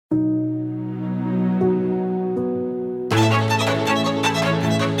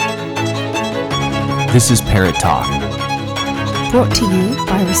This is Parrott Talk. Brought to you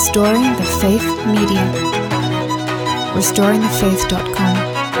by Restoring the Faith Media.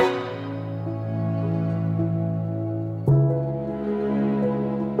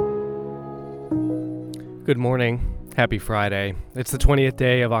 RestoringTheFaith.com. Good morning. Happy Friday. It's the 20th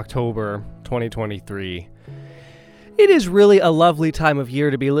day of October, 2023. It is really a lovely time of year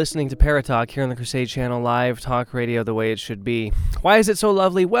to be listening to Parrott Talk here on the Crusade Channel, live talk radio the way it should be. Why is it so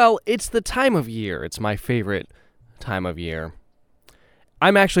lovely? Well, it's the time of year. It's my favorite time of year.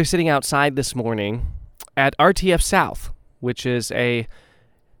 I'm actually sitting outside this morning at RTF South, which is a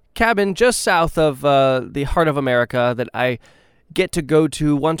cabin just south of the heart of America that I get to go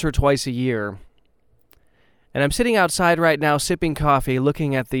to once or twice a year. And I'm sitting outside right now sipping coffee,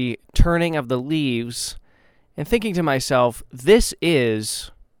 looking at the turning of the leaves, and thinking to myself, this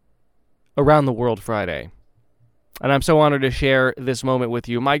is Around the World Friday. And I'm so honored to share this moment with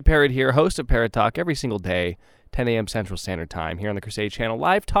you. Mike Parrott here, host of Parrott Talk every single day, 10 a.m. Central Standard Time, here on the Crusade Channel,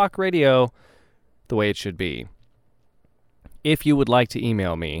 live talk radio the way it should be. If you would like to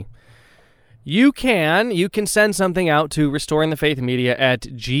email me, you can send something out to restoringthefaithmedia at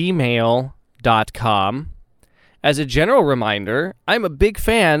gmail.com. As a general reminder, I'm a big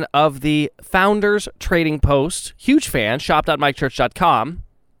fan of the Founders Trading Post. Huge fan, shop.mikechurch.com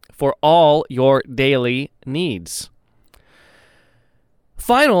for all your daily needs.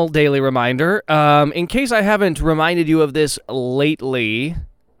 Final daily reminder, in case I haven't reminded you of this lately,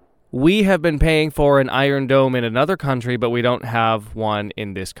 we have been paying for an Iron Dome in another country, but we don't have one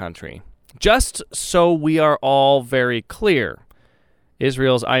in this country. Just so we are all very clear,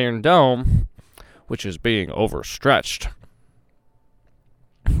 Israel's Iron Dome, which is being overstretched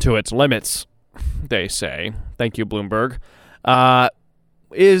to its limits, they say, thank you, Bloomberg,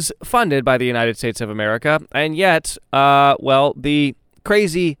 is funded by the United States of America. And yet, the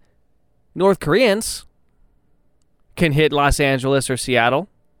crazy North Koreans can hit Los Angeles or Seattle,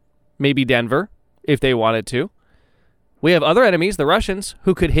 maybe Denver, if they wanted to. We have other enemies, the Russians,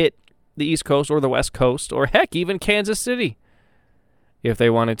 who could hit the East Coast or the West Coast, or heck, even Kansas City, if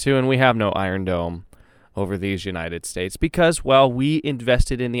they wanted to, and we have no Iron Dome over these United States because, well, we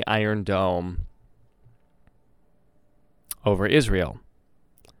invested in the Iron Dome over Israel.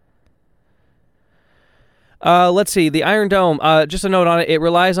 Let's see, the Iron Dome, just a note on it, it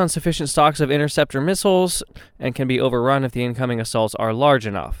relies on sufficient stocks of interceptor missiles and can be overrun if the incoming assaults are large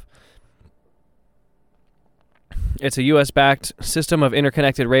enough. It's a U.S.-backed system of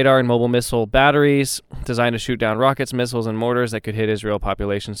interconnected radar and mobile missile batteries designed to shoot down rockets, missiles, and mortars that could hit Israel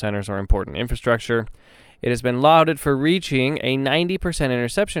population centers or important infrastructure. It has been lauded for reaching a 90%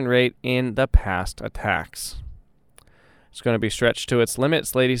 interception rate in the past attacks. It's going to be stretched to its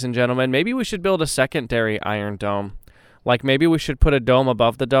limits, ladies and gentlemen. Maybe we should build a secondary Iron Dome. Like maybe we should put a dome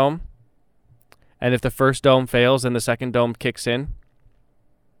above the dome. And if the first dome fails, then the second dome kicks in.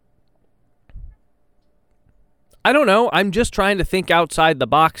 I don't know. I'm just trying to think outside the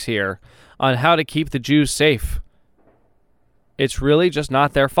box here on how to keep the Jews safe. It's really just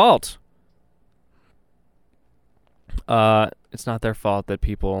not their fault. It's not their fault that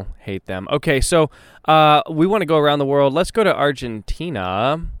people hate them. Okay, so we want to go around the world. Let's go to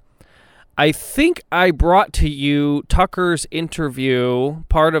Argentina. I think I brought to you Tucker's interview,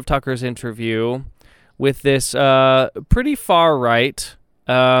 part of Tucker's interview, with this pretty far right,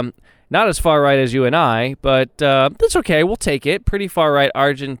 not as far right as you and I, but that's okay. We'll take it. Pretty far right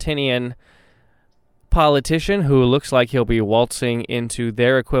Argentinian politician who looks like he'll be waltzing into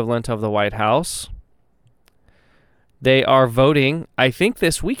their equivalent of the White House. They are voting, I think,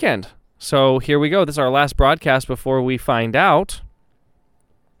 this weekend. So here we go. This is our last broadcast before we find out.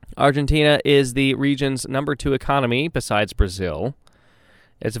 Argentina is the region's number 2 economy besides Brazil.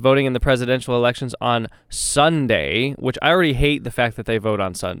 It's voting in the presidential elections on Sunday, which I already hate the fact that they vote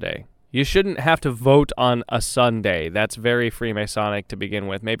on Sunday. You shouldn't have to vote on a Sunday. That's very Freemasonic to begin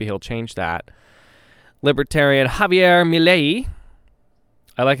with. Maybe he'll change that. Libertarian Javier Milei.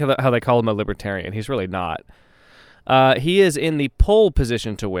 I like how they call him a libertarian. He's really not. He is in the pole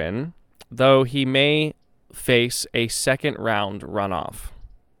position to win, though he may face a second-round runoff.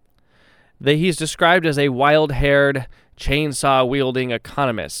 He's described as a wild-haired, chainsaw-wielding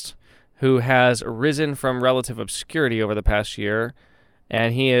economist who has risen from relative obscurity over the past year,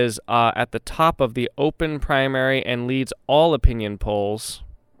 and he is at the top of the open primary and leads all opinion polls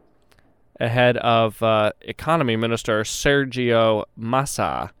ahead of Economy Minister Sergio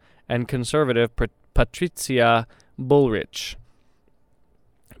Massa and conservative Patricia Bullrich.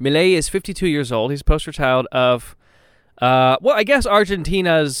 Milei is 52 years old. He's poster child of, I guess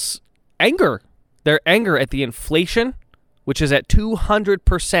Argentina's anger. Their anger at the inflation, which is at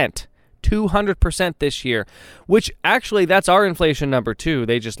 200%. 200% this year, which actually that's our inflation number too.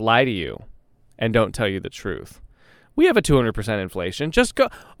 They just lie to you and don't tell you the truth. We have a 200% inflation. Just go.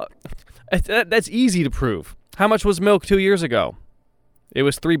 That's easy to prove. How much was milk 2 years ago? It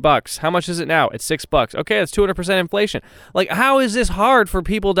was $3. How much is it now? It's $6. Okay, that's 200% inflation. Like, how is this hard for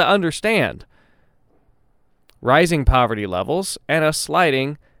people to understand? Rising poverty levels and a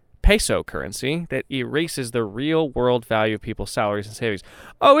sliding peso currency that erases the real world value of people's salaries and savings.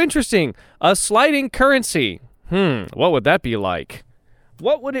 Oh, interesting. A sliding currency. What would that be like?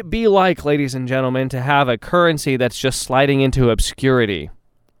 What would it be like, ladies and gentlemen, to have a currency that's just sliding into obscurity?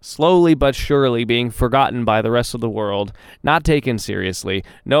 Slowly but surely being forgotten by the rest of the world, not taken seriously,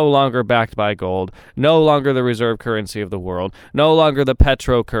 no longer backed by gold, no longer the reserve currency of the world, no longer the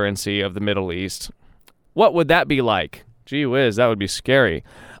petro currency of the Middle East. What would that be like? Gee whiz, that would be scary.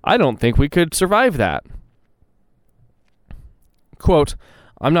 I don't think we could survive that. Quote,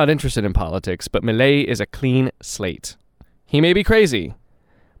 I'm not interested in politics, but Milei is a clean slate. He may be crazy,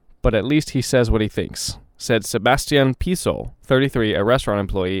 but at least he says what he thinks, said Sebastian Piso, 33, a restaurant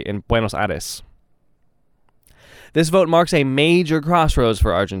employee in Buenos Aires. This vote marks a major crossroads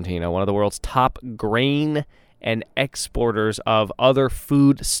for Argentina, one of the world's top grain and exporters of other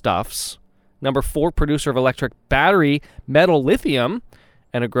foodstuffs, number 4 producer of electric battery metal lithium,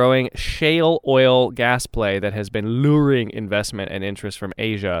 and a growing shale oil gas play that has been luring investment and interest from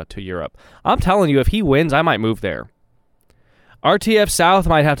Asia to Europe. I'm telling you, if he wins, I might move there. RTF South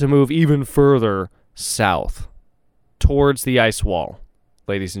might have to move even further south towards the ice wall,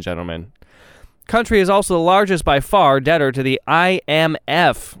 ladies and gentlemen. Country is also the largest by far debtor to the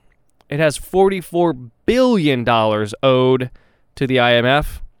IMF. It has $44 billion owed to the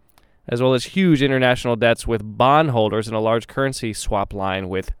IMF, as well as huge international debts with bondholders and a large currency swap line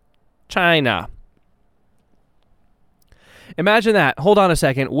with China. Imagine that. Hold on a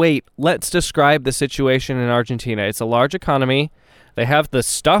second. Wait, let's describe the situation in Argentina. It's a large economy. They have the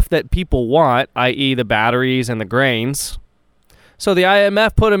stuff that people want, i.e. the batteries and the grains. So the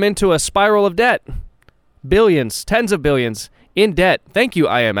IMF put them into a spiral of debt. Billions, tens of billions in debt. Thank you,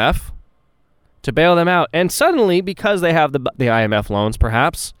 IMF, to bail them out. And suddenly, because they have the IMF loans,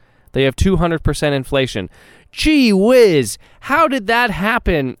 perhaps, they have 200% inflation. Gee whiz, how did that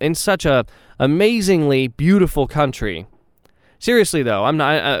happen in such a amazingly beautiful country? Seriously, though, I'm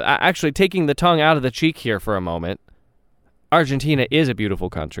not actually taking the tongue out of the cheek here for a moment. Argentina is a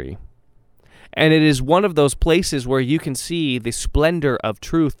beautiful country. And it is one of those places where you can see the splendor of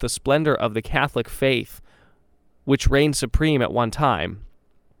truth, the splendor of the Catholic faith, which reigned supreme at one time,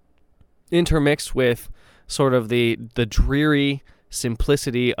 intermixed with sort of the dreary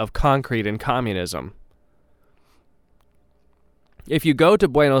simplicity of concrete and communism. If you go to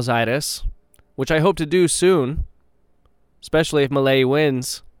Buenos Aires, which I hope to do soon, especially if Milei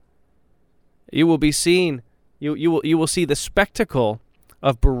wins, you will be seen. You will see the spectacle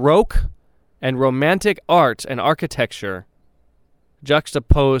of Baroque and Romantic art and architecture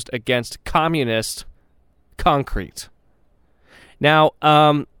juxtaposed against communist concrete. Now,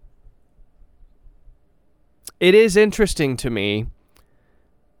 it is interesting to me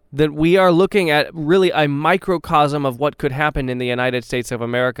that we are looking at really a microcosm of what could happen in the United States of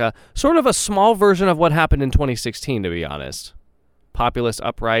America, sort of a small version of what happened in 2016, to be honest. Populist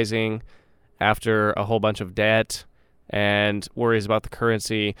uprising after a whole bunch of debt and worries about the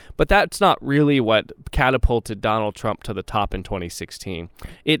currency. But that's not really what catapulted Donald Trump to the top in 2016.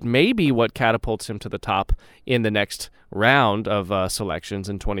 It may be what catapults him to the top in the next round of selections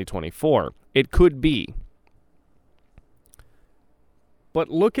in 2024. It could be. But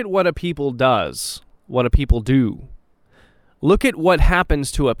look at what a people does, what a people do. Look at what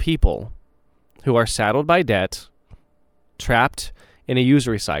happens to a people who are saddled by debt, trapped in a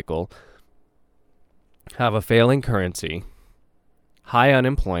usury cycle, have a failing currency, high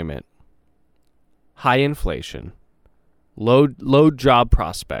unemployment, high inflation, low job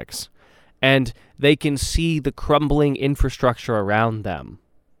prospects, and they can see the crumbling infrastructure around them.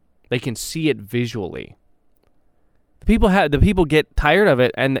 They can see it visually. The people get tired of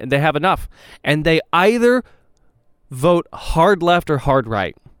it, and they have enough. And they either vote hard left or hard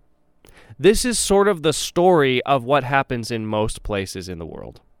right. This is sort of the story of what happens in most places in the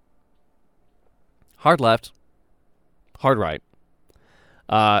world. Hard left, hard right.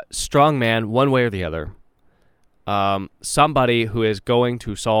 Strong man, one way or the other. Somebody who is going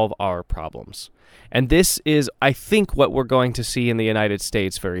to solve our problems. And this is, I think, what we're going to see in the United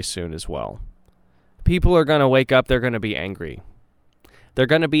States very soon as well. People are going to wake up, they're going to be angry. They're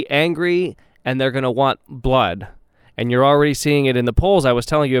going to be angry, and they're going to want blood. And you're already seeing it in the polls I was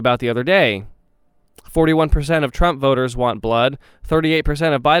telling you about the other day. 41% of Trump voters want blood.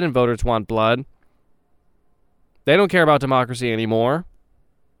 38% of Biden voters want blood. They don't care about democracy anymore.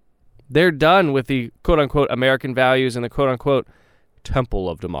 They're done with the quote-unquote American values and the quote-unquote temple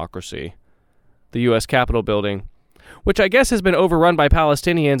of democracy, the U.S. Capitol building, which I guess has been overrun by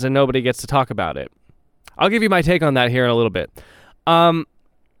Palestinians and nobody gets to talk about it. I'll give you my take on that here in a little bit.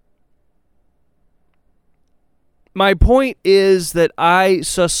 My point is that I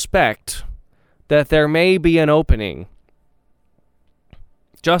suspect that there may be an opening,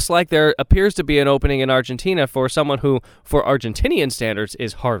 just like there appears to be an opening in Argentina for someone who, for Argentinian standards,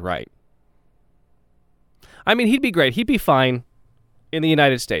 is hard right. I mean, he'd be great. He'd be fine in the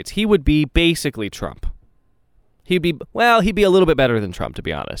United States. He would be basically Trump. He'd be a little bit better than Trump, to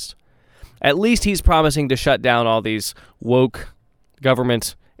be honest. At least he's promising to shut down all these woke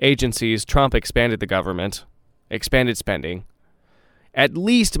government agencies. Trump expanded the government, expanded spending. At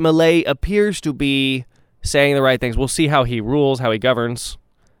least Milei appears to be saying the right things. We'll see how he rules, how he governs.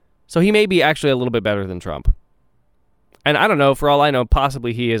 So he may be actually a little bit better than Trump. And I don't know, for all I know,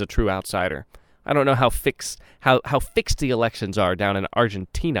 possibly he is a true outsider. I don't know how fixed the elections are down in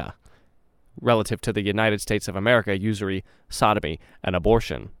Argentina relative to the United States of America, usury, sodomy, and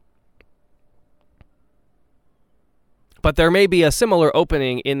abortion. But there may be a similar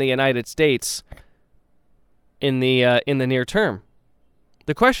opening in the United States in the near term.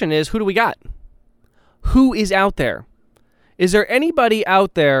 The question is, who do we got? Who is out there? Is there anybody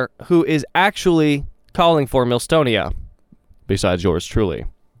out there who is actually calling for Milstonia besides yours truly?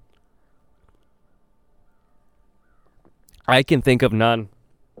 I can think of none.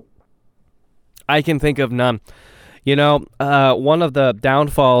 You know, one of the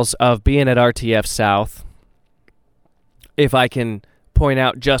downfalls of being at RTF South, if I can point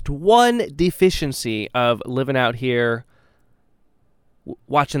out just one deficiency of living out here,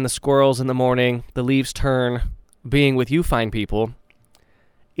 watching the squirrels in the morning, the leaves turn, being with you fine people,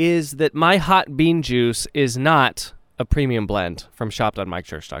 is that my hot bean juice is not a premium blend from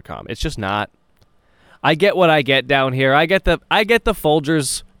shop.mikechurch.com. It's just not. I get what I get down here. I get the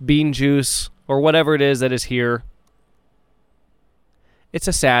Folgers bean juice or whatever it is that is here. It's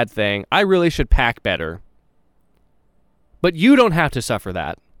a sad thing. I really should pack better. But you don't have to suffer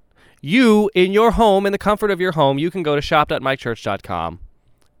that. You, in your home, in the comfort of your home, you can go to shop.mikechurch.com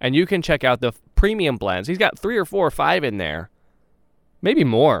and you can check out the premium blends. He's got 3 or 4 or 5 in there, maybe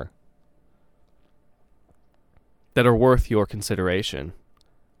more, that are worth your consideration.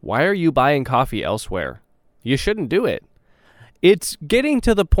 Why are you buying coffee elsewhere? You shouldn't do it. It's getting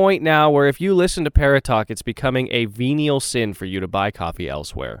to the point now where if you listen to Parrott Talk, it's becoming a venial sin for you to buy coffee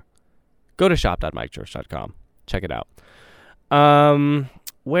elsewhere. Go to shop.mikechurch.com. Check it out.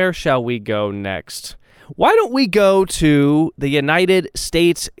 Where shall we go next? Why don't we go to the United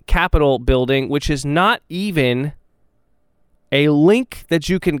States Capitol building, which is not even a link that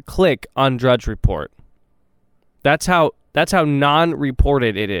you can click on Drudge Report. That's how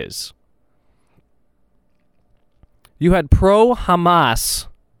non-reported it is. You had pro-Hamas,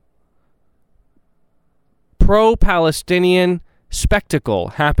 pro-Palestinian spectacle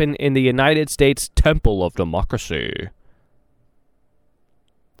happen in the United States Temple of Democracy.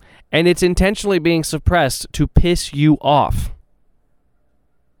 And it's intentionally being suppressed to piss you off.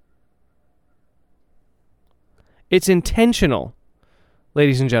 It's intentional,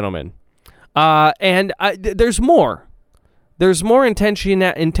 ladies and gentlemen. There's more. There's more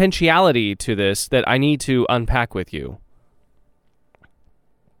intentionality to this that I need to unpack with you.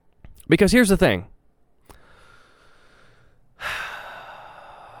 Because here's the thing.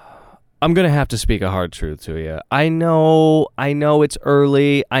 I'm going to have to speak a hard truth to you. I know it's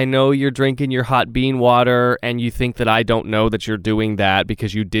early. I know you're drinking your hot bean water and you think that I don't know that you're doing that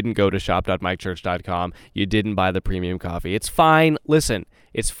because you didn't go to shop.mikechurch.com. You didn't buy the premium coffee. It's fine. Listen,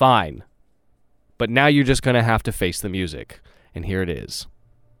 it's fine. But now you're just going to have to face the music. And here it is.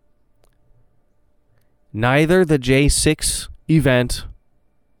 Neither the J6 event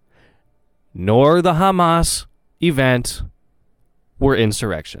nor the Hamas event were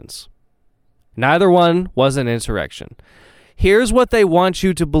insurrections. Neither one was an insurrection. Here's what they want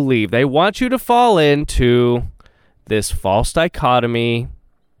you to believe. They want you to fall into this false dichotomy,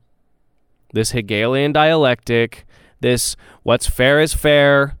 this Hegelian dialectic, this what's fair is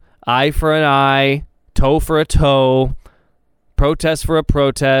fair, eye for an eye, toe for a toe, protest for a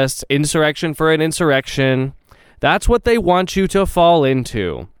protest, insurrection for an insurrection. That's what they want you to fall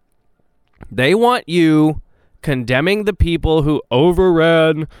into. They want you condemning the people who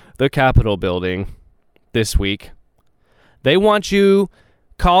overran the Capitol building this week. They want you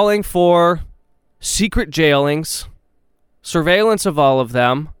calling for secret jailings, surveillance of all of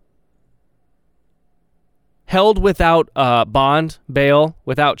them, held without bond, bail,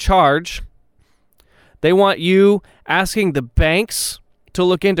 without charge. They want you asking the banks to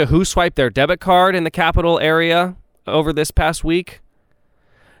look into who swiped their debit card in the Capitol area over this past week.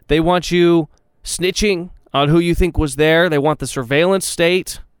 They want you snitching on who you think was there. They want the surveillance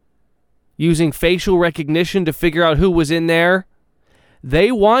state using facial recognition to figure out who was in there.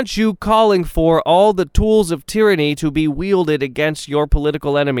 They want you calling for all the tools of tyranny to be wielded against your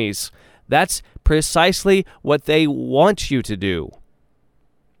political enemies. That's precisely what they want you to do.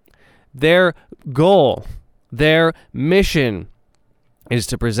 Their goal, their mission is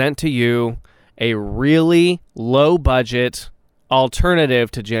to present to you a really low-budget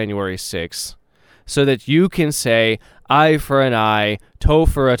alternative to January 6th so that you can say eye for an eye, toe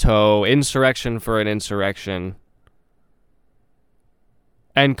for a toe, insurrection for an insurrection,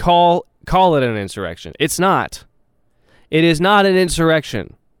 and call it an insurrection. It's not. It is not an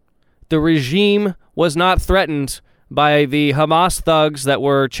insurrection. The regime was not threatened by the Hamas thugs that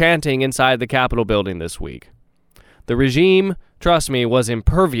were chanting inside the Capitol building this week. The regime, trust me, was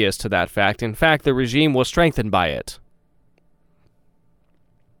impervious to that fact. In fact, the regime was strengthened by it.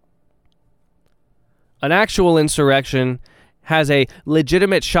 An actual insurrection has a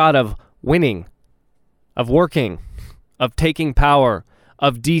legitimate shot of winning, of working, of taking power,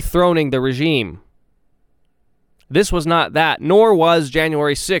 of dethroning the regime. This was not that, nor was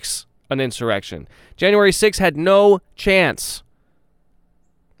January 6th an insurrection. January 6th had no chance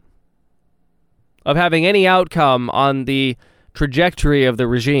of having any outcome on the trajectory of the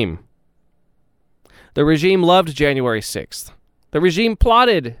regime. The regime loved January 6th. The regime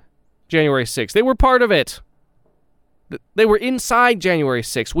plotted January 6th. They were part of it. They were inside January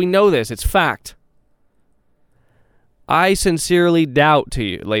 6th. We know this. It's fact. I sincerely doubt, to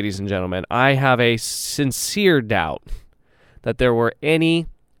you, ladies and gentlemen, I have a sincere doubt that there were any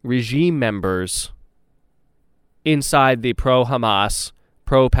regime members inside the pro-Hamas,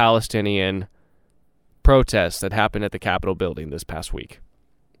 pro-Palestinian protests that happened at the Capitol building this past week.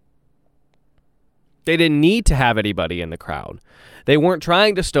 They didn't need to have anybody in the crowd. They weren't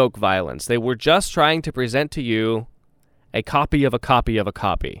trying to stoke violence. They were just trying to present to you a copy of a copy of a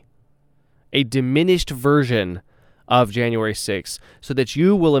copy, a diminished version of January 6th, so that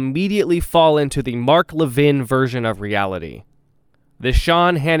you will immediately fall into the Mark Levin version of reality, the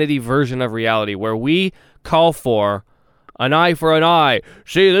Sean Hannity version of reality, where we call for an eye for an eye.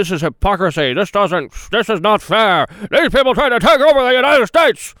 See, this is hypocrisy. This is not fair. These people trying to take over the United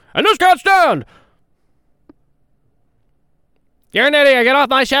States, and this can't stand. You're an idiot. Get off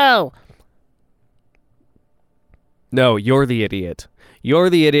my show. No, you're the idiot. You're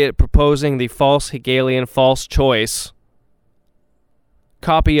the idiot proposing the false Hegelian false choice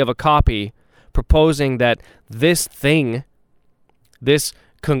copy of a copy, proposing that this thing, this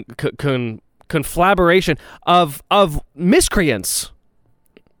conflagration of miscreants,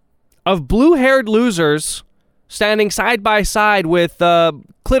 of blue-haired losers standing side by side with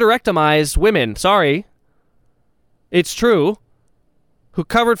clitorectomized women, sorry, it's true, who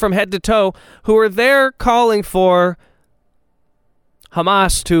covered from head to toe, who are there calling for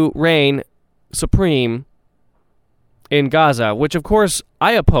Hamas to reign supreme in Gaza, which of course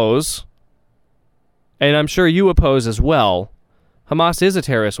I oppose, and I'm sure you oppose as well. Hamas is a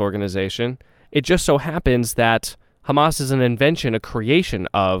terrorist organization. It just so happens that Hamas is an invention, a creation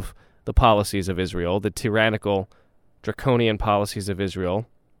of the policies of Israel, the tyrannical, draconian policies of Israel,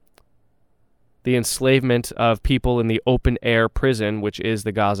 the enslavement of people in the open-air prison, which is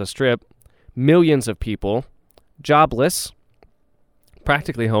the Gaza Strip, millions of people, jobless,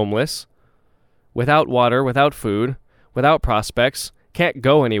 practically homeless, without water, without food, without prospects, can't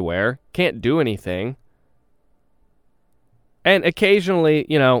go anywhere, can't do anything, and occasionally,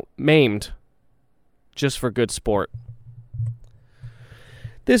 maimed just for good sport.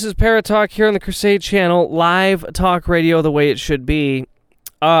 This is Parrott Talk here on the Crusade Channel, live talk radio the way it should be.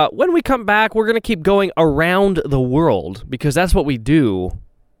 When we come back, we're going to keep going around the world because that's what we do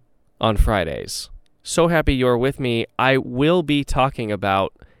on Fridays. So happy you're with me. I will be talking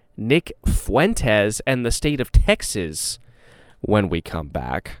about Nick Fuentes and the state of Texas when we come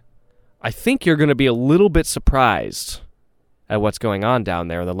back. I think you're going to be a little bit surprised at what's going on down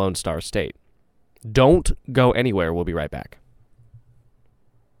there in the Lone Star State. Don't go anywhere. We'll be right back.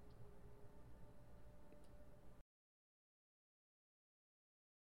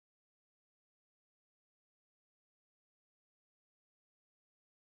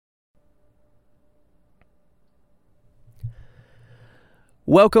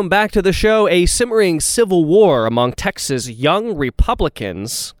 Welcome back to the show. A simmering civil war among Texas young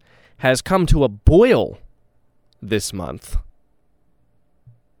Republicans has come to a boil this month.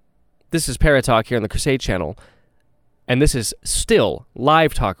 This is Parrott Talk here on the Crusade Channel, and this is still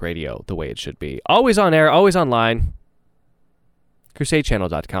live talk radio the way it should be. Always on air, always online.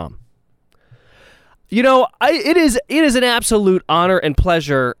 CrusadeChannel.com. You know, it is an absolute honor and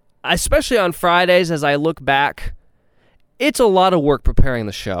pleasure, especially on Fridays as I look back. It's a lot of work preparing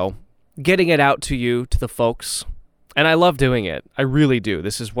the show, getting it out to you, to the folks, and I love doing it. I really do.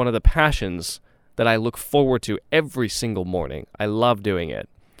 This is one of the passions that I look forward to every single morning. I love doing it.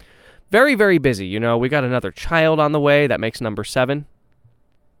 Very, very busy. You know, we got another child on the way. That makes number 7.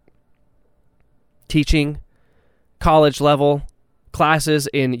 Teaching college level classes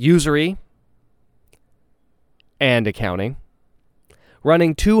in usury and accounting.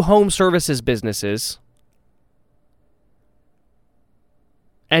 Running 2 home services businesses.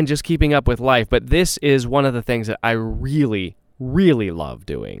 And just keeping up with life. But this is one of the things that I really, really love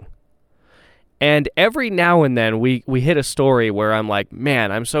doing. And every now and then we hit a story where I'm like,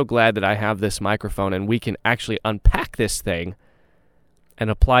 man, I'm so glad that I have this microphone and we can actually unpack this thing and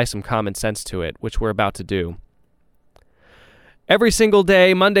apply some common sense to it, which we're about to do. Every single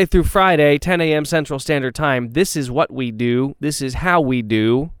day, Monday through Friday, 10 a.m. Central Standard Time, this is what we do. This is how we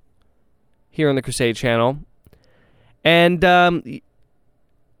do here on the Crusade Channel. And I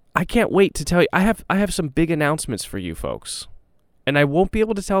can't wait to tell you, I have some big announcements for you folks. And I won't be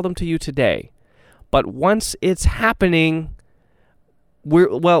able to tell them to you today. But once it's happening,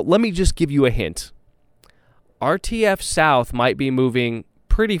 let me just give you a hint. RTF South might be moving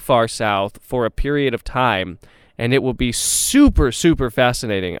pretty far south for a period of time, and it will be super, super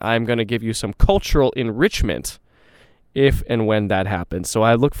fascinating. I'm going to give you some cultural enrichment if and when that happens. So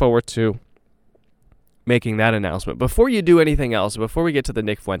I look forward to making that announcement. Before you do anything else, before we get to the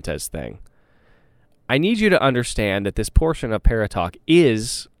Nick Fuentes thing, I need you to understand that this portion of Parrott Talk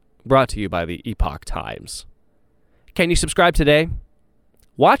is brought to you by the Epoch Times. Can you subscribe today?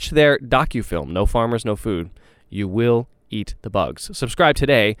 Watch their docufilm, No Farmers, No Food. You will eat the bugs. Subscribe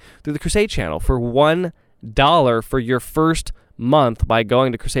today through the Crusade Channel for $1 for your first month by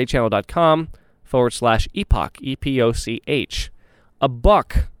going to crusadechannel.com/epoch, EPOCH.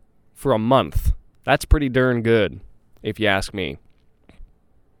 $1 for a month. That's pretty darn good, if you ask me.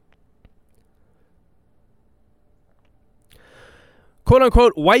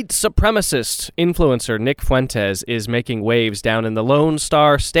 Quote-unquote white supremacist influencer Nick Fuentes is making waves down in the Lone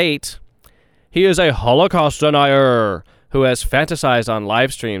Star State. He is a Holocaust denier who has fantasized on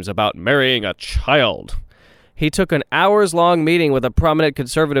live streams about marrying a child. He took an hours-long meeting with a prominent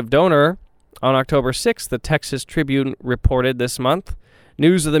conservative donor on October 6th, the Texas Tribune reported this month.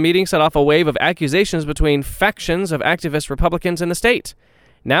 News of the meeting set off a wave of accusations between factions of activist Republicans in the state.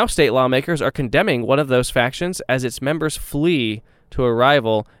 Now state lawmakers are condemning one of those factions as its members flee to a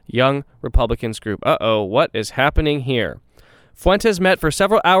rival young Republicans group. Uh-oh, what is happening here? Fuentes met for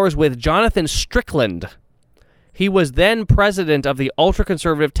several hours with Jonathan Strickland. He was then president of the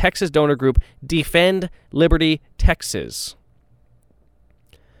ultra-conservative Texas donor group Defend Liberty Texas.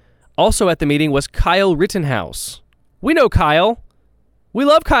 Also at the meeting was Kyle Rittenhouse. We know Kyle. We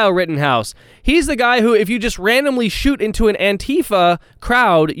love Kyle Rittenhouse. He's the guy who, if you just randomly shoot into an Antifa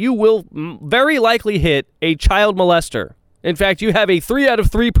crowd, you will very likely hit a child molester. In fact, you have a 3 out of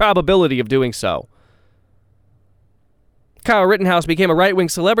 3 probability of doing so. Kyle Rittenhouse became a right-wing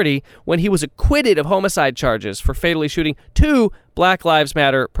celebrity when he was acquitted of homicide charges for fatally shooting 2 Black Lives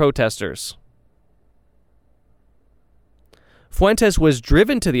Matter protesters. Fuentes was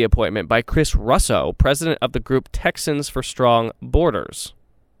driven to the appointment by Chris Russo, president of the group Texans for Strong Borders.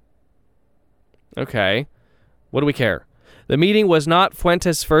 Okay, what do we care? The meeting was not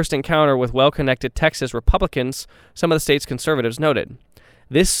Fuentes' first encounter with well-connected Texas Republicans, some of the state's conservatives noted.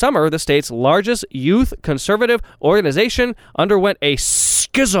 This summer, the state's largest youth conservative organization underwent a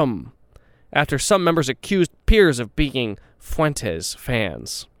schism after some members accused peers of being Fuentes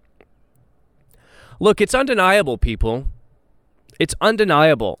fans. Look, it's undeniable, people. It's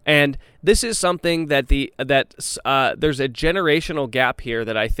undeniable, and this is something that there's a generational gap here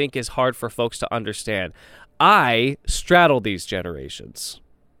that I think is hard for folks to understand. I straddle these generations.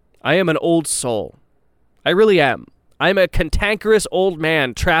 I am an old soul. I really am. I'm a cantankerous old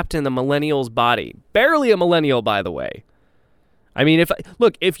man trapped in the millennial's body. Barely a millennial, by the way. I mean,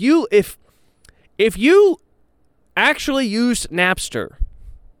 if you actually used Napster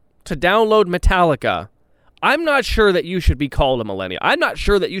to download Metallica, I'm not sure that you should be called a millennial. I'm not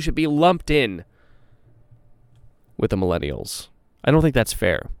sure that you should be lumped in with the millennials. I don't think that's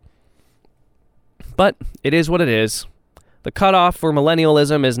fair. But it is what it is. The cutoff for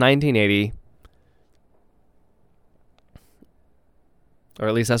millennialism is 1980. Or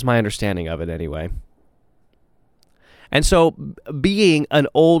at least that's my understanding of it anyway. And so being an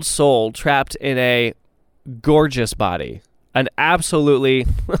old soul trapped in a gorgeous body, an absolutely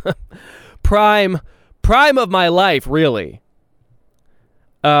prime of my life, really,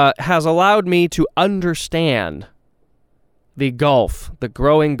 has allowed me to understand the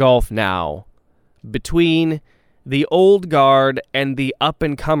growing gulf now between the old guard and the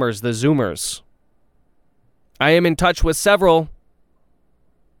up-and-comers, the Zoomers. I am in touch with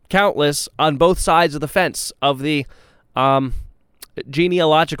countless, on both sides of the fence, of the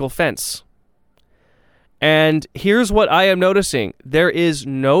genealogical fence. And here's what I am noticing. There is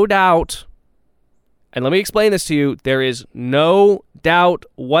no doubt, and let me explain this to you, there is no doubt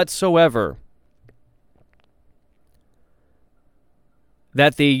whatsoever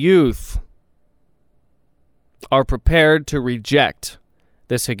that the youth are prepared to reject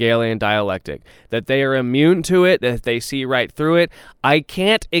this Hegelian dialectic, that they are immune to it, that they see right through it. I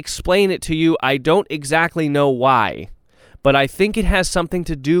can't explain it to you. I don't exactly know why, but I think it has something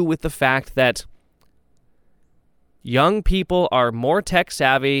to do with the fact that young people are more tech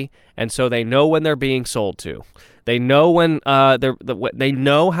savvy, and so they know when they're being sold to. They know when they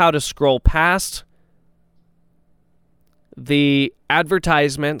know how to scroll past the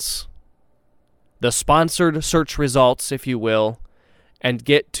advertisements, the sponsored search results, if you will, and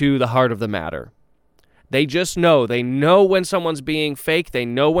get to the heart of the matter. They just know. They know when someone's being fake. They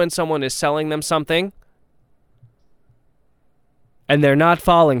know when someone is selling them something, and they're not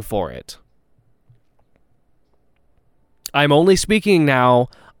falling for it. I'm only speaking now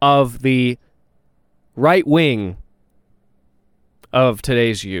of the right wing of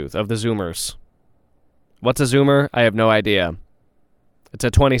today's youth, of the Zoomers. What's a Zoomer? I have no idea. It's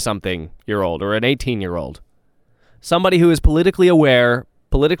a 20-something-year-old or an 18-year-old. Somebody who is politically aware,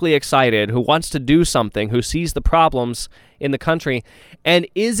 politically excited, who wants to do something, who sees the problems in the country, and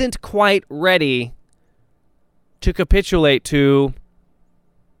isn't quite ready to capitulate to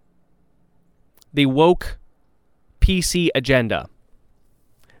the woke PC agenda.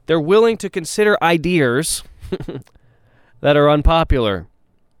 They're willing to consider ideas that are unpopular.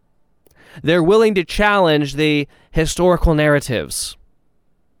 They're willing to challenge the historical narratives.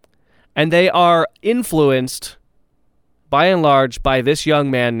 And they are influenced, by and large, by this young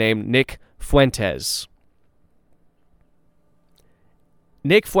man named Nick Fuentes.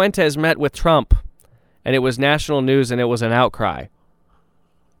 Nick Fuentes met with Trump, and it was national news, and it was an outcry.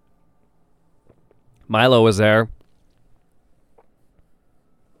 Milo was there.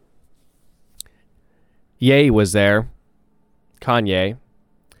 Ye was there. Kanye.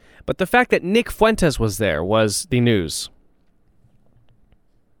 But the fact that Nick Fuentes was there was the news.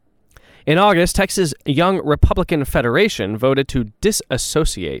 In August, Texas Young Republican Federation voted to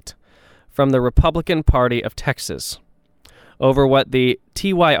disassociate from the Republican Party of Texas over what the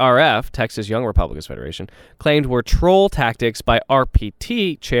TYRF, Texas Young Republicans Federation, claimed were troll tactics by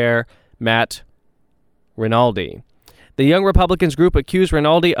RPT chair Matt Rinaldi. The Young Republicans group accused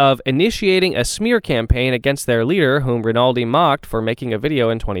Rinaldi of initiating a smear campaign against their leader, whom Rinaldi mocked for making a video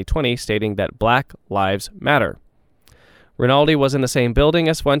in 2020 stating that Black Lives Matter. Rinaldi was in the same building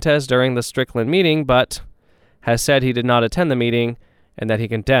as Fuentes during the Strickland meeting, but has said he did not attend the meeting and that he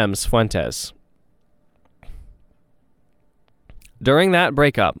condemns Fuentes. During that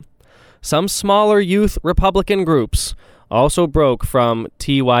breakup, some smaller youth Republican groups also broke from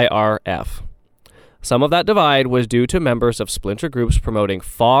TYRF. Some of that divide was due to members of splinter groups promoting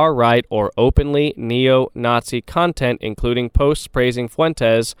far-right or openly neo-Nazi content, including posts praising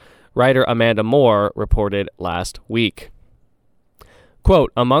Fuentes, writer Amanda Moore reported last week.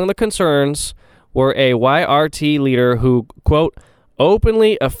 Quote, among the concerns were a YRT leader who, quote,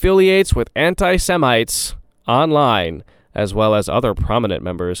 openly affiliates with anti-Semites online, as well as other prominent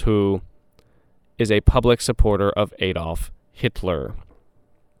members who is a public supporter of Adolf Hitler.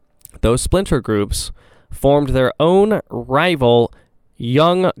 Those splinter groups formed their own rival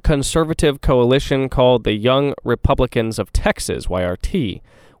young conservative coalition called the Young Republicans of Texas, YRT,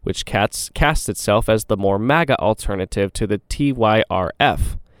 which casts itself as the more MAGA alternative to the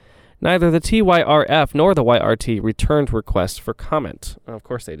TYRF. Neither the TYRF nor the YRT returned requests for comment. Oh, of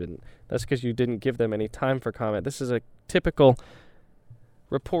course they didn't. That's because you didn't give them any time for comment. This is a typical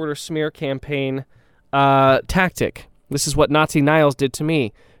reporter smear campaign tactic. This is what Nazi Niles did to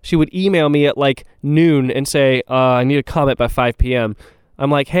me. She would email me at like noon and say, I need a comment by 5 p.m.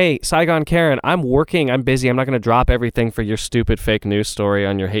 I'm like, hey, Saigon Karen, I'm working, I'm busy, I'm not going to drop everything for your stupid fake news story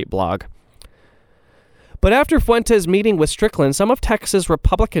on your hate blog. But after Fuentes' meeting with Strickland, some of Texas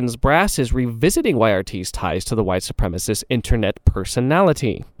Republicans' brass is revisiting YRT's ties to the white supremacist internet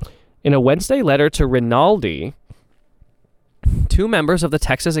personality. In a Wednesday letter to Rinaldi, two members of the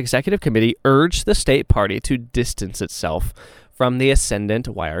Texas Executive Committee urged the state party to distance itself from the ascendant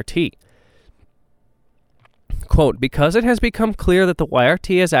YRT. Quote, because it has become clear that the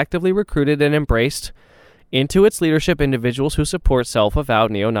YRT has actively recruited and embraced into its leadership individuals who support self-avowed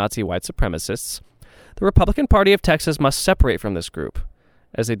neo-Nazi white supremacists, the Republican Party of Texas must separate from this group,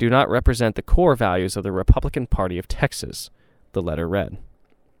 as they do not represent the core values of the Republican Party of Texas, the letter read.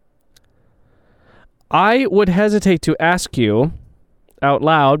 I would hesitate to ask you out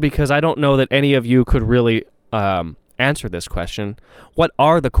loud, because I don't know that any of you could really answer this question. What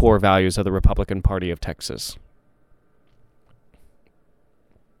are the core values of the Republican Party of Texas?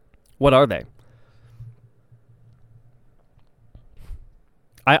 What are they?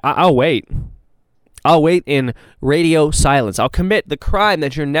 I'll wait. I'll wait in radio silence. I'll commit the crime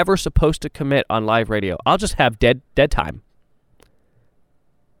that you're never supposed to commit on live radio. I'll just have dead time.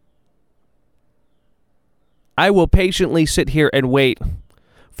 I will patiently sit here and wait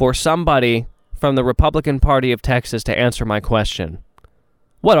for somebody from the Republican Party of Texas to answer my question.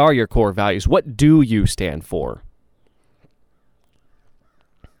 What are your core values? What do you stand for?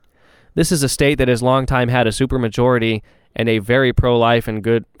 This is a state that has long time had a supermajority and a very pro-life and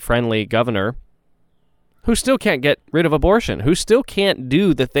good, friendly governor who still can't get rid of abortion, who still can't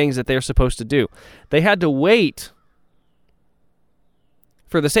do the things that they're supposed to do. They had to wait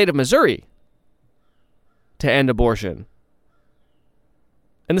for the state of Missouri to end abortion.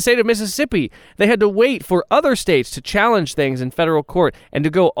 In the state of Mississippi, they had to wait for other states to challenge things in federal court and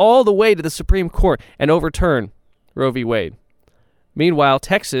to go all the way to the Supreme Court and overturn Roe v. Wade. Meanwhile,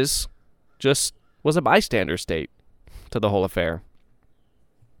 Texas just was a bystander state to the whole affair.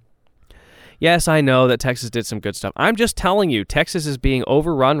 Yes, I know that Texas did some good stuff. I'm just telling you, Texas is being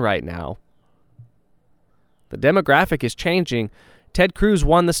overrun right now. The demographic is changing. Ted Cruz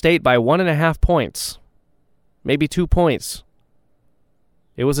won the state by 1.5 points. Maybe 2 points.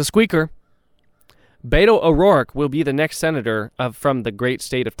 It was a squeaker. Beto O'Rourke will be the next senator from the great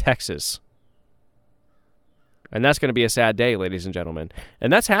state of Texas. And that's going to be a sad day, ladies and gentlemen.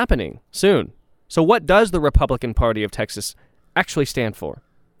 And that's happening soon. So what does the Republican Party of Texas actually stand for?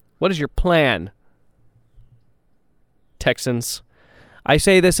 What is your plan, Texans? I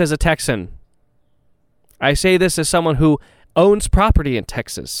say this as a Texan. I say this as someone who owns property in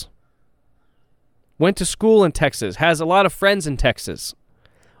Texas, went to school in Texas, has a lot of friends in Texas.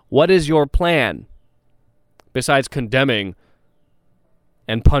 What is your plan besides condemning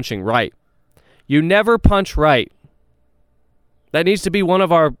and punching right? You never punch right. That needs to be one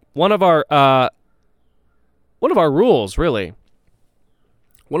of our rules, really.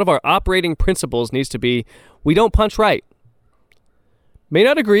 One of our operating principles needs to be, we don't punch right. May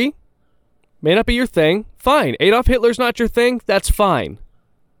not agree, may not be your thing. Fine. Adolf Hitler's not your thing. That's fine.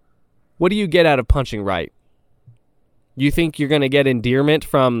 What do you get out of punching right? You think you're going to get endearment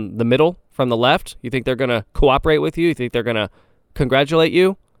from the middle, from the left? You think they're going to cooperate with you? You think they're going to congratulate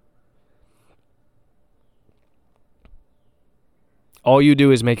you? All you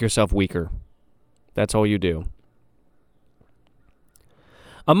do is make yourself weaker. That's all you do.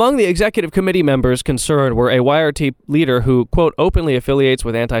 Among the executive committee members concerned were a YRT leader who, quote, openly affiliates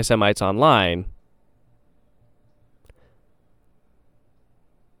with anti-Semites online,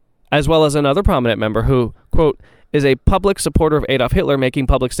 as well as another prominent member who, quote, is a public supporter of Adolf Hitler, making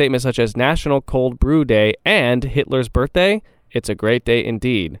public statements such as National Cold Brew Day and Hitler's birthday. It's a great day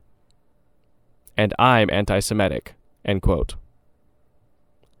indeed. And I'm anti-Semitic, end quote.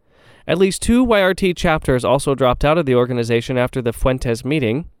 At least 2 YRT chapters also dropped out of the organization after the Fuentes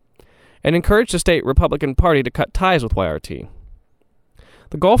meeting and encouraged the state Republican Party to cut ties with YRT.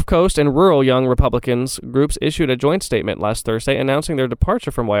 The Gulf Coast and rural Young Republicans groups issued a joint statement last Thursday announcing their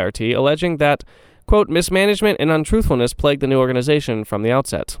departure from YRT, alleging that, quote, mismanagement and untruthfulness plagued the new organization from the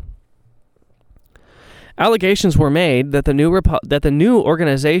outset. Allegations were made that the new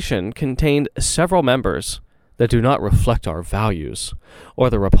organization contained several members that do not reflect our values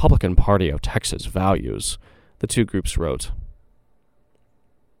or the Republican Party of Texas values, the two groups wrote.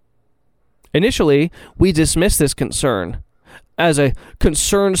 Initially, we dismissed this concern as a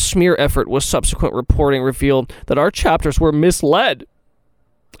concerned smear effort, with subsequent reporting revealed that our chapters were misled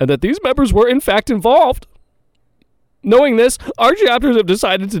and that these members were in fact involved. Knowing this, our chapters have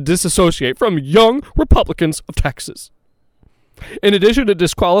decided to disassociate from Young Republicans of Texas. In addition to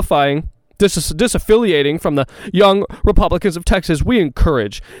disaffiliating from the Young Republicans of Texas, we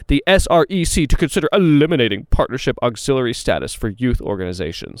encourage the SREC to consider eliminating partnership auxiliary status for youth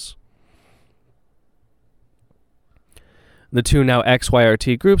organizations. The 2 now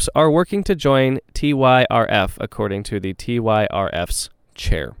ex-YRT groups are working to join TYRF, according to the TYRF's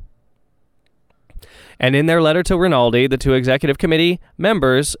chair. And in their letter to Rinaldi, the two executive committee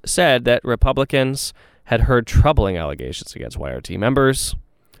members said that Republicans had heard troubling allegations against YRT members,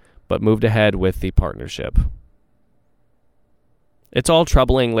 but moved ahead with the partnership. It's all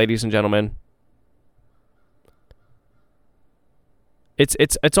troubling, ladies and gentlemen.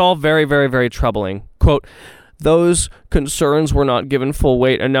 It's all very, very, very troubling. Quote, those concerns were not given full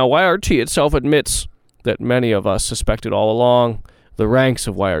weight, and now YRT itself admits that many of us suspected all along. The ranks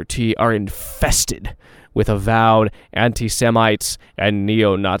of YRT are infested with avowed anti-Semites and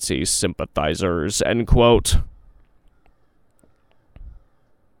neo-Nazi sympathizers, end quote.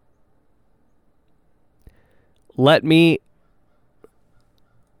 Let me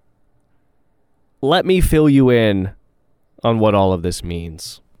fill you in on what all of this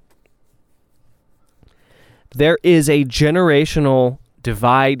means. There is a generational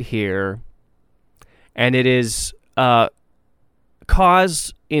divide here, and it is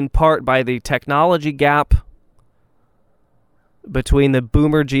caused in part by the technology gap between the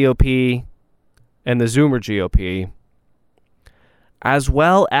Boomer GOP and the Zoomer GOP, as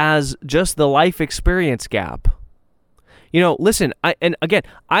well as just the life experience gap. You know, listen,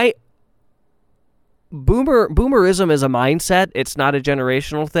 Boomerism is a mindset. It's not a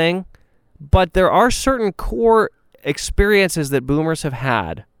generational thing. But there are certain core experiences that Boomers have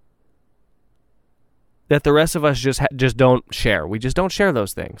had that the rest of us just don't share. We just don't share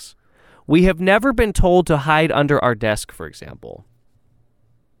those things. We have never been told to hide under our desk, for example.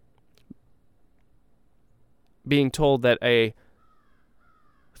 Being told that a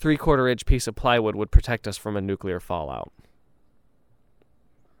 3/4-inch piece of plywood would protect us from a nuclear fallout.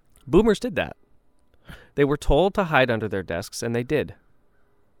 Boomers did that. They were told to hide under their desks, and they did.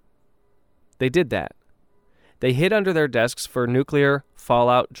 They did that. They hid under their desks for nuclear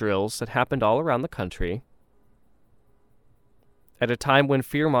fallout drills that happened all around the country at a time when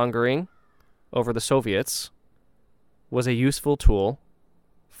fear-mongering over the Soviets was a useful tool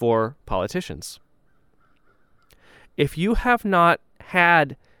for politicians. If you have not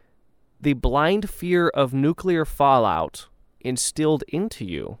had the blind fear of nuclear fallout instilled into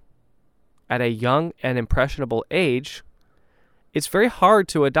you at a young and impressionable age, it's very hard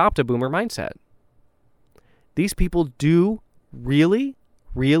to adopt a Boomer mindset. These people do really,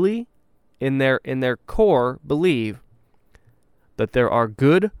 really, in their core, believe that there are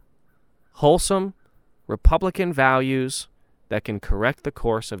good, wholesome, Republican values that can correct the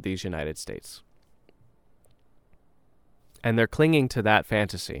course of these United States. And they're clinging to that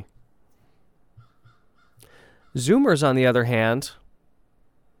fantasy. Zoomers, on the other hand,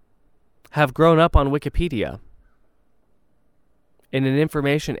 have grown up on Wikipedia. In an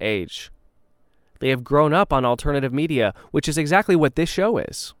information age. They have grown up on alternative media, which is exactly what this show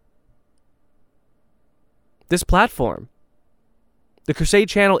is. This platform, the Crusade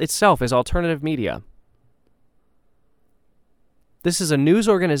Channel itself, is alternative media. This is a news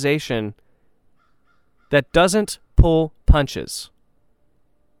organization that doesn't pull punches.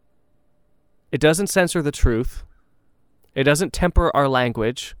 It doesn't censor the truth. It doesn't temper our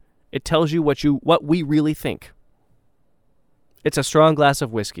language. It tells you what we really think. It's a strong glass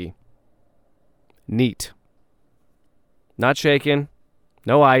of whiskey. Neat. Not shaken.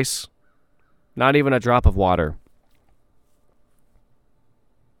 No ice. Not even a drop of water.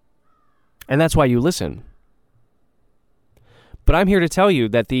 And that's why you listen. But I'm here to tell you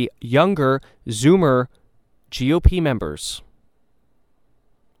that the younger Zoomer GOP members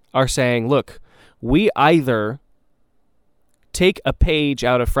are saying, look, we either take a page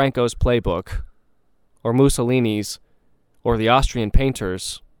out of Franco's playbook or Mussolini's or the Austrian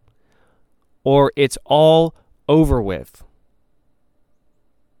painters, or it's all over with.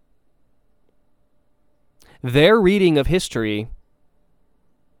 Their reading of history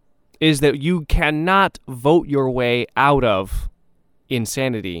is that you cannot vote your way out of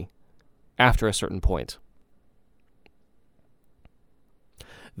insanity after a certain point.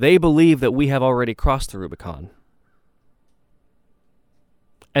 They believe that we have already crossed the Rubicon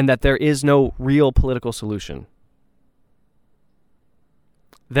and that there is no real political solution.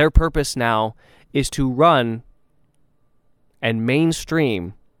 Their purpose now is to run and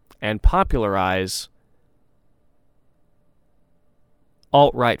mainstream and popularize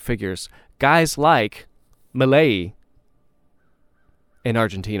alt-right figures, guys like Milei in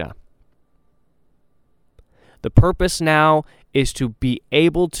Argentina. The purpose now is to be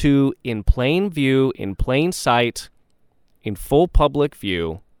able to, in plain view, in plain sight, in full public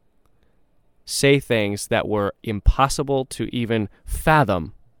view, say things that were impossible to even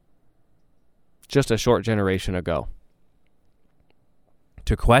fathom just a short generation ago.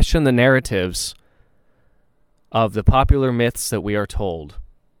 To question the narratives of the popular myths that we are told.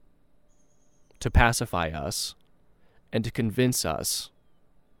 to pacify us and to convince us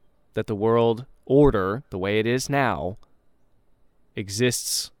that the world order, the way it is now,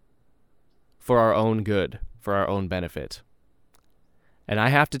 exists for our own good, for our own benefit. And I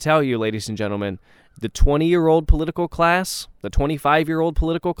have to tell you, ladies and gentlemen, the 20-year-old political class, the 25-year-old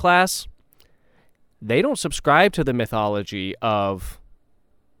political class, they don't subscribe to the mythology of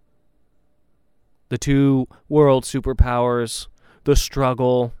the two world superpowers, the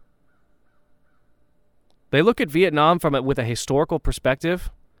struggle. They look at Vietnam with a historical perspective.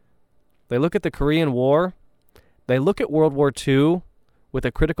 They look at the Korean War. They look at World War II with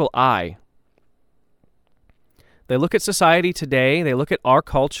a critical eye. They look at society today. They look at our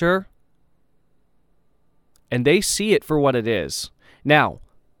culture. And they see it for what it is. Now,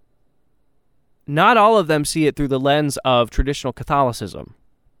 not all of them see it through the lens of traditional Catholicism.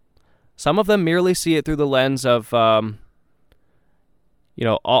 Some of them merely see it through the lens of,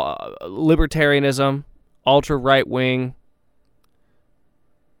 libertarianism, ultra right-wing,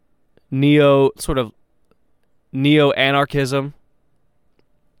 neo-anarchism.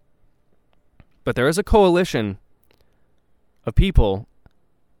 But there is a coalition of people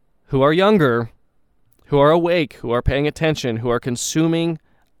who are younger, who are awake, who are paying attention, who are consuming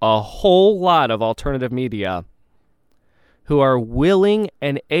a whole lot of alternative media, who are willing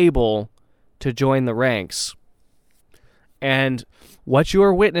and able to join the ranks. And what you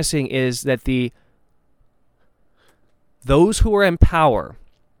are witnessing is that those who are in power,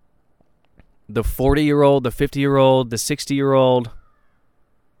 the 40-year-old, the 50-year-old, the 60-year-old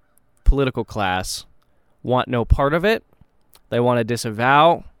political class, want no part of it. They want to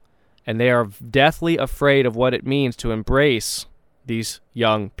disavow, and they are deathly afraid of what it means to embrace these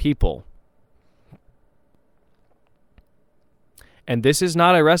young people. And this is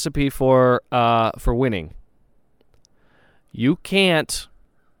not a recipe for winning. You can't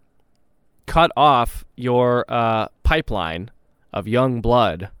cut off your pipeline of young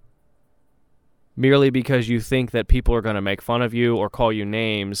blood merely because you think that people are going to make fun of you or call you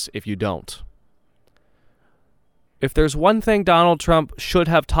names if you don't. If there's one thing Donald Trump should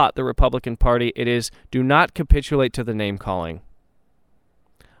have taught the Republican Party, it is do not capitulate to the name-calling.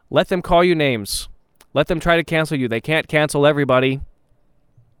 Let them call you names. Let them try to cancel you. They can't cancel everybody.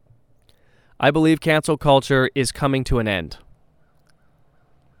 I believe cancel culture is coming to an end.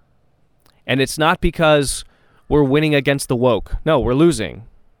 And it's not because we're winning against the woke. No, we're losing.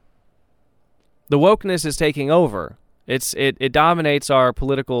 The wokeness is taking over. It dominates our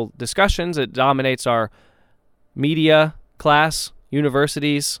political discussions. It dominates our media class,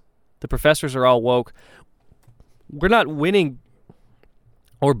 universities. The professors are all woke. We're not winning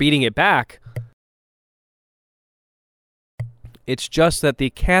or beating it back. It's just that the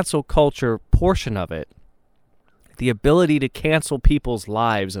cancel culture portion of it, the ability to cancel people's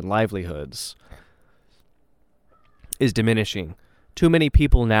lives and livelihoods, is diminishing. Too many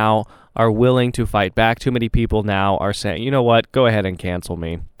people now are willing to fight back. Too many people now are saying, you know what, go ahead and cancel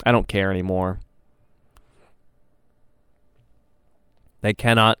me. I don't care anymore. They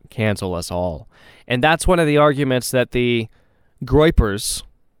cannot cancel us all. And that's one of the arguments that the Groypers,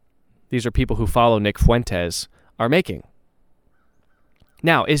 these are people who follow Nick Fuentes, are making.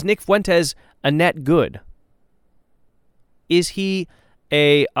 Now, is Nick Fuentes a net good? Is he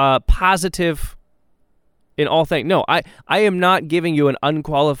a positive in all things? No, I am not giving you an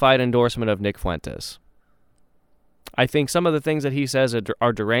unqualified endorsement of Nick Fuentes. I think some of the things that he says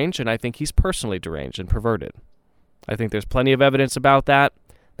are deranged, and I think he's personally deranged and perverted. I think there's plenty of evidence about that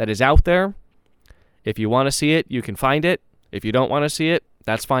is out there. If you want to see it, you can find it. If you don't want to see it,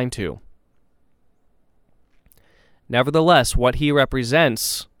 that's fine too. Nevertheless, what he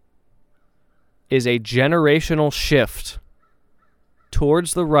represents is a generational shift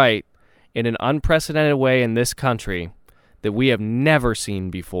towards the right in an unprecedented way in this country that we have never seen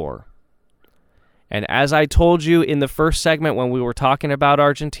before. And as I told you in the first segment when we were talking about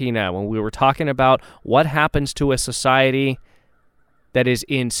Argentina, when we were talking about what happens to a society that is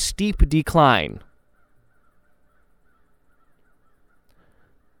in steep decline,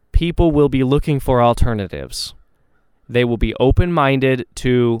 people will be looking for alternatives. They will be open-minded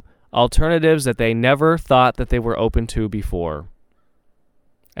to alternatives that they never thought that they were open to before.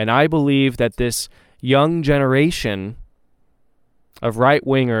 And I believe that this young generation of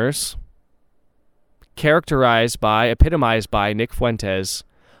right-wingers, epitomized by Nick Fuentes,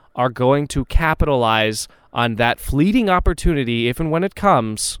 are going to capitalize on that fleeting opportunity, if and when it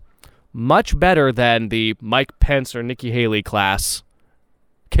comes, much better than the Mike Pence or Nikki Haley class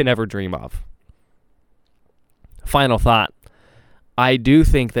can ever dream of. Final thought. I do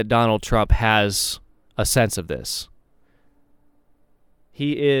think that Donald Trump has a sense of this.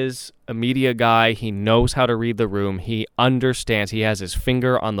 He is a media guy. He knows how to read the room. He understands. He has his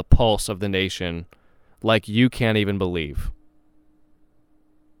finger on the pulse of the nation like you can't even believe.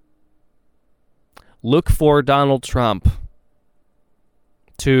 Look for Donald Trump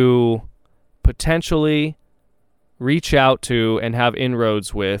to potentially reach out to and have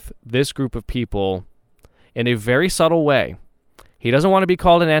inroads with this group of people in a very subtle way. He doesn't want to be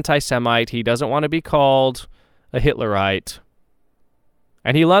called an anti-Semite. He doesn't want to be called a Hitlerite.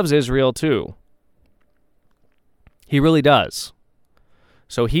 And he loves Israel too. He really does.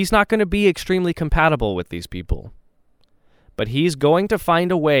 So he's not going to be extremely compatible with these people. But he's going to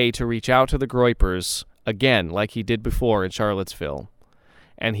find a way to reach out to the Groypers again, like he did before in Charlottesville.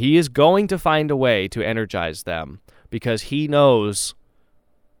 And he is going to find a way to energize them because he knows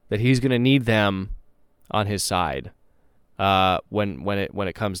that he's going to need them on his side when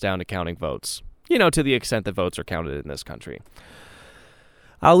it comes down to counting votes. You know, to the extent that votes are counted in this country.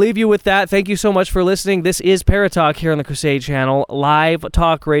 I'll leave you with that. Thank you so much for listening. This is Parrott Talk here on the Crusade Channel. Live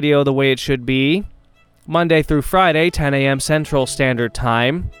talk radio the way it should be. Monday through Friday, 10 a.m. Central Standard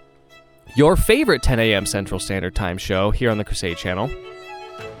Time. Your favorite 10 a.m. Central Standard Time show here on the Crusade Channel.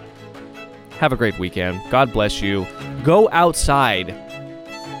 Have a great weekend. God bless you. Go outside.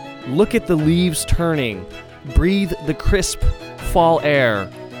 Look at the leaves turning. Breathe the crisp fall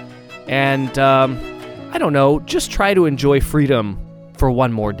air. And, I don't know, just try to enjoy freedom for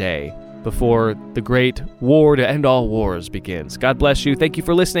one more day before the great war to end all wars begins. God bless you. Thank you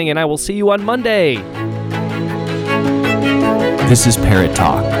for listening, and I will see you on Monday. This is Parrott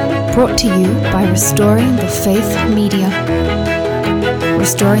Talk. Brought to you by Restoring the Faith Media.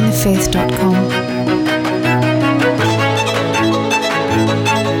 RestoringTheFaith.com.